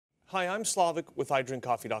Hi, I'm Slavik with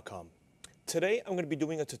iDrinkCoffee.com. Today I'm going to be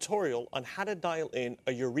doing a tutorial on how to dial in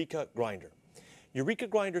a Eureka grinder. Eureka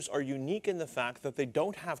grinders are unique in the fact that they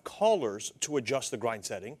don't have collars to adjust the grind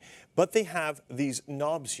setting, but they have these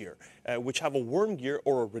knobs here, which have a worm gear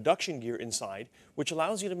or a reduction gear inside, which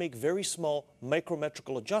allows you to make very small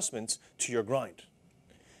micrometrical adjustments to your grind.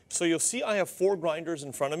 So you'll see I have 4 grinders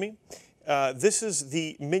in front of me. This is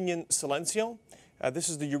the Eureka Silenzio, this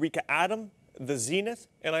is the Eureka Atom, the Zenith,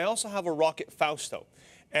 and I also have a Rocket Fausto.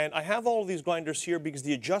 And I have all of these grinders here because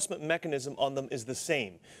the adjustment mechanism on them is the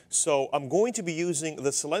same. So I'm going to be using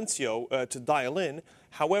the Silenzio to dial in.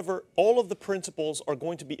 However, all of the principles are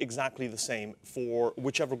going to be exactly the same for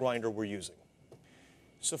whichever grinder we're using.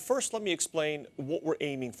 So first, let me explain what we're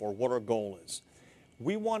aiming for, what our goal is.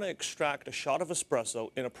 We want to extract a shot of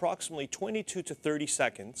espresso in approximately 22 to 30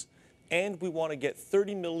 seconds, and we want to get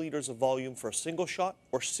 30 milliliters of volume for a single shot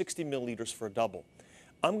or 60 milliliters for a double.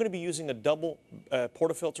 I'm going to be using a double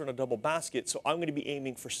portafilter and a double basket, so I'm going to be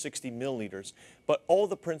aiming for 60 milliliters. But all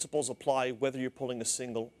the principles apply whether you're pulling a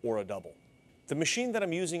single or a double. The machine that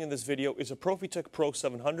I'm using in this video is a Profitec Pro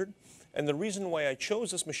 700, and the reason why I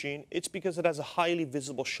chose this machine, it's because it has a highly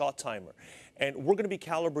visible shot timer. And we're going to be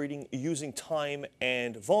calibrating using time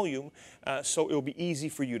and volume, so it will be easy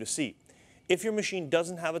for you to see. If your machine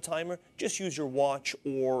doesn't have a timer, just use your watch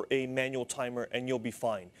or a manual timer and you'll be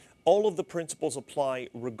fine. All of the principles apply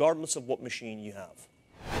regardless of what machine you have.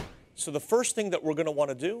 So the first thing that we're going to want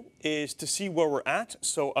to do is to see where we're at.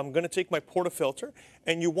 So I'm going to take my portafilter,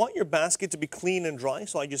 and you want your basket to be clean and dry,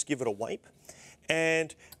 so I just give it a wipe.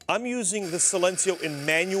 And I'm using the Silenzio in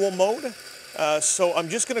manual mode, so I'm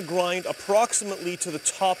just going to grind approximately to the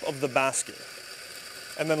top of the basket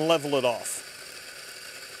and then level it off.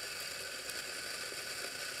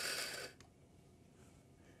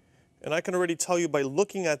 And I can already tell you by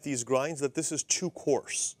looking at these grinds that this is too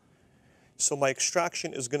coarse. So my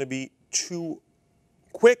extraction is going to be too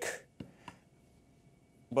quick.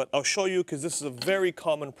 But I'll show you because this is a very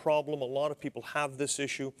common problem. A lot of people have this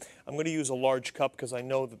issue. I'm going to use a large cup because I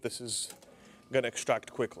know that this is going to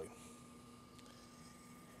extract quickly.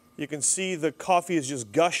 You can see the coffee is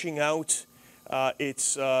just gushing out.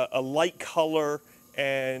 It's a light color,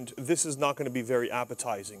 and this is not going to be very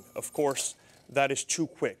appetizing. Of course, that is too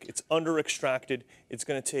quick. It's under-extracted. It's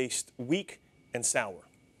going to taste weak and sour.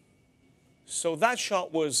 So that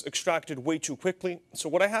shot was extracted way too quickly. So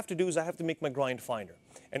what I have to do is I have to make my grind finer.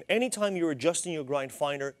 And anytime you're adjusting your grind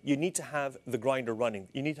finer, you need to have the grinder running.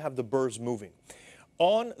 You need to have the burrs moving.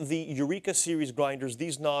 On the Eureka series grinders,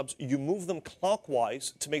 these knobs, you move them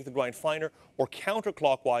clockwise to make the grind finer or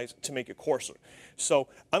counterclockwise to make it coarser. So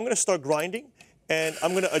I'm going to start grinding, and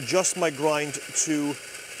I'm going to adjust my grind to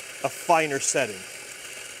a finer setting.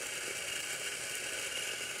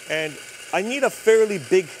 And I need a fairly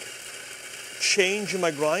big change in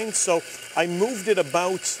my grind, so I moved it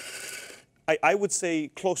about, I would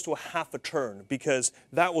say, close to a half a turn, because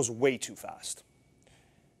that was way too fast.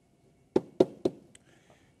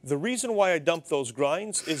 The reason why I dumped those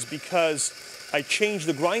grinds is because I changed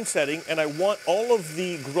the grind setting, and I want all of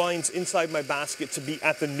the grinds inside my basket to be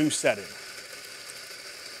at the new setting.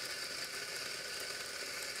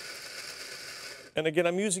 And again,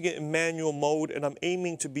 I'm using it in manual mode, and I'm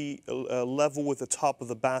aiming to be level with the top of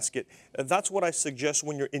the basket. And that's what I suggest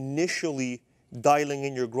when you're initially dialing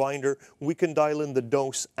in your grinder. We can dial in the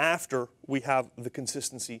dose after we have the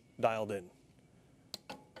consistency dialed in.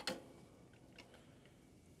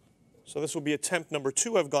 So this will be attempt number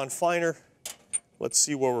 2. I've gone finer. Let's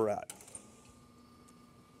see where we're at.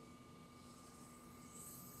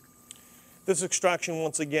 This extraction,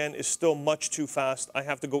 once again, is still much too fast. I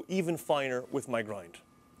have to go even finer with my grind.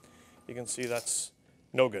 You can see that's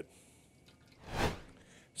no good.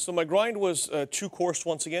 So my grind was too coarse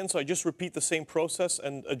once again, so I just repeat the same process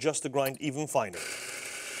and adjust the grind even finer.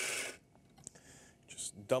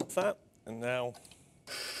 Just dump that, and now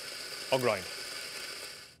I'll grind.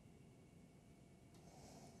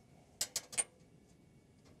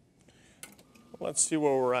 Let's see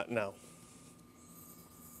where we're at now.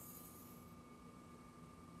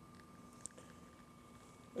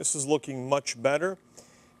 This is looking much better.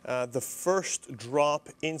 The first drop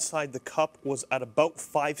inside the cup was at about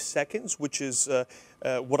 5 seconds, which is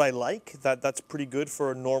what I like. That's pretty good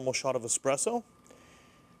for a normal shot of espresso.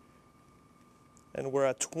 And we're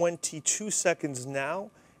at 22 seconds now,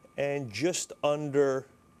 and just under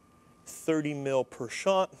 30 ml per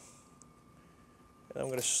shot. And I'm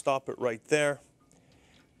going to stop it right there.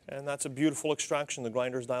 And that's a beautiful extraction. The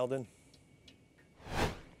grinder's dialed in.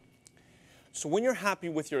 So when you're happy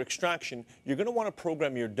with your extraction, you're going to want to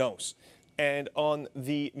program your dose. And on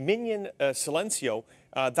the Minion Silenzio,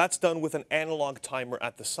 that's done with an analog timer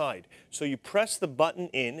at the side. So you press the button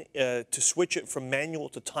in to switch it from manual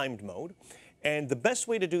to timed mode. And the best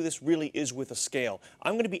way to do this really is with a scale.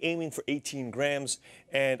 I'm going to be aiming for 18 grams,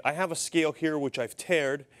 and I have a scale here which I've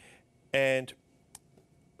tared. And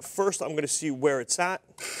first I'm going to see where it's at,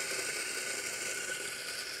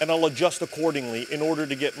 and I'll adjust accordingly in order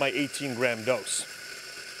to get my 18-gram dose.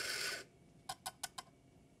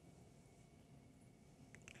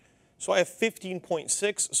 So I have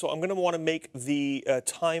 15.6, so I'm going to want to make the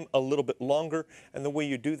time a little bit longer, and the way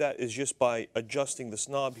you do that is just by adjusting this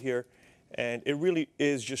knob here, and it really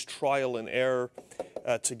is just trial and error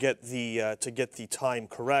to get the time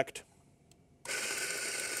correct.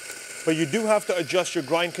 But you do have to adjust your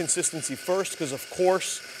grind consistency first, because of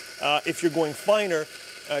course, if you're going finer,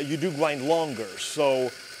 you do grind longer. So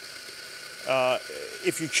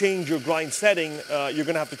if you change your grind setting, you're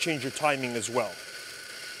going to have to change your timing as well.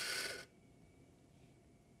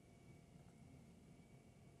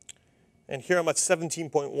 And here I'm at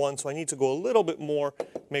 17.1, so I need to go a little bit more,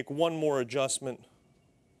 make one more adjustment.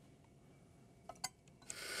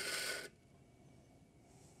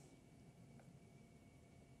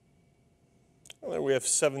 And there we have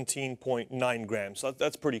 17.9 grams, so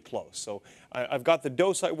that's pretty close. So I've got the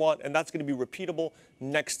dose I want, and that's going to be repeatable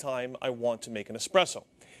next time I want to make an espresso.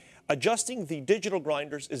 Adjusting the digital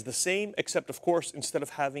grinders is the same, except of course, instead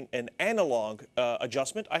of having an analog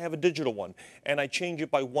adjustment, I have a digital one, and I change it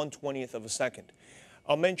by 1/20th of a second.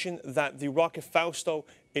 I'll mention that the Rocket Fausto,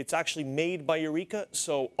 it's actually made by Eureka,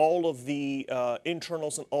 so all of the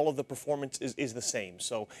internals and all of the performance is the same.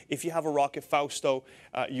 So if you have a Rocket Fausto,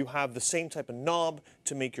 you have the same type of knob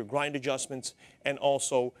to make your grind adjustments, and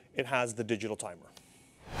also it has the digital timer.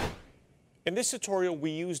 In this tutorial, we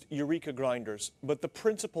used Eureka grinders, but the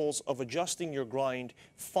principles of adjusting your grind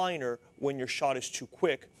finer when your shot is too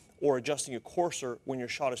quick or adjusting it coarser when your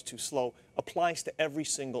shot is too slow applies to every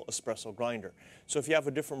single espresso grinder. So if you have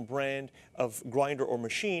a different brand of grinder or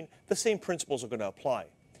machine, the same principles are going to apply.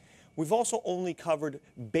 We've also only covered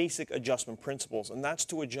basic adjustment principles, and that's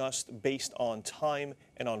to adjust based on time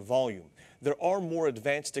and on volume. There are more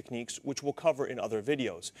advanced techniques, which we'll cover in other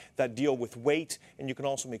videos, that deal with weight, and you can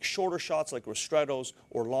also make shorter shots like ristrettos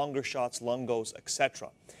or longer shots, lungos, etc.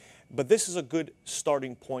 But this is a good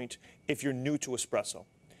starting point if you're new to espresso.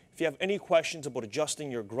 If you have any questions about adjusting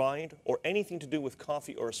your grind or anything to do with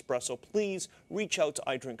coffee or espresso, please reach out to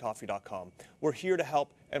idrinkcoffee.com. We're here to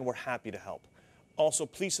help, and we're happy to help. Also,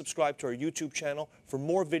 please subscribe to our YouTube channel for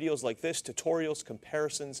more videos like this, tutorials,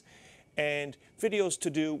 comparisons, and videos to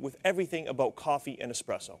do with everything about coffee and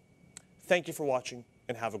espresso. Thank you for watching,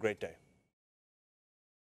 and have a great day.